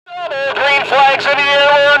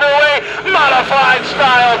modified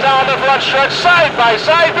style down the front stretch, side by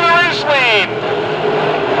side through the race lead.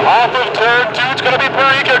 Off of turn 2, it's going to be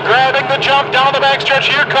Perica grabbing the jump down the backstretch.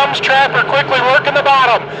 Here comes Trapper quickly working the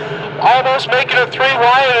bottom. Almost making it 3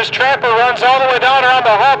 wide as Trapper runs all the way down around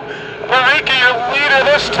the hump. Perica, your leader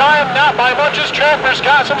this time, not by much as Trapper's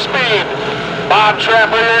got some speed. Bob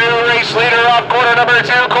Trapper, your new race leader off corner number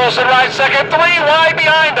 2. Colson rides second, 3 wide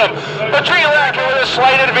behind him. Petrelak with a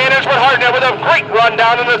slight advantage, but Hartnett with a great run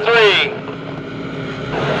down into 3.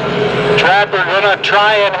 Trapper gonna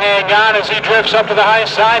try and hang on as he drifts up to the high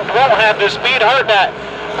side. Won't have the speed. Hartnett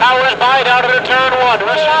powers by down to the turn 1.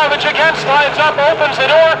 Rusavich again slides up, opens the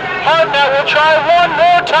door. Hartnett will try one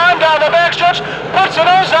more time down the backstretch, puts the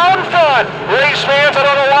nose out in front. Race fans, I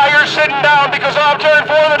don't know why you're sitting down, because off turn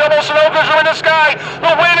 4, the double Sunoco's are in the sky.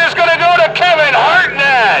 The win is gonna go to Kevin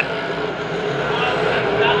Hartnett.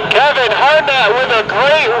 Kevin Hartnett with a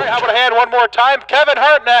great, I'm gonna hand one more time. Kevin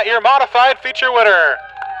Hartnett, your modified feature winner.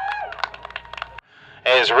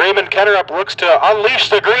 As Raymond Kennerup looks to unleash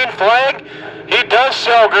the green flag, he does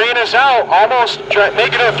so. Green is out, almost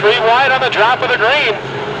making it 3 wide on the drop of the green.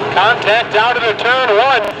 Contact down to the turn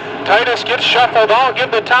 1. Titus gets shuffled out, give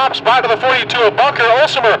the top spot to the 42 of Bunker.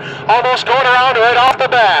 Olsemer almost going around right off the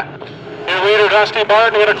bat. Your leader, Dusty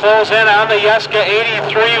Barton, going to close in on the Yeska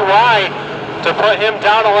 83 wide to put him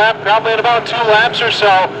down a lap, probably in about 2 laps or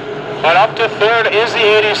so. But up to third is the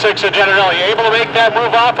 86 of Generelli. Able to make that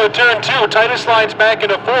move off of turn 2. Titus lines back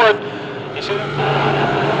into 4th. You see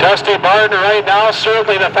Dusty Barton right now,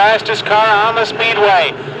 certainly the fastest car on the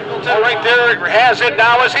Speedway. Right there has it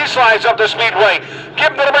now as he slides up the Speedway.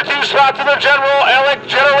 Give the number 2 spot to the Alec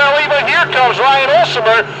Generelli, but here comes Ryan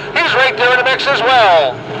Olsemer. He's right there in the mix as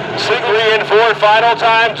well. 3 and 4 final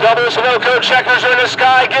time. Double Sunoco checkers are in the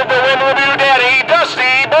sky. Give the win to the new daddy,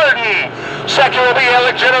 Dusty Barton. Second will be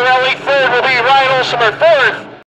Alec Generelli. Third will be Ryan Olsemer. Fourth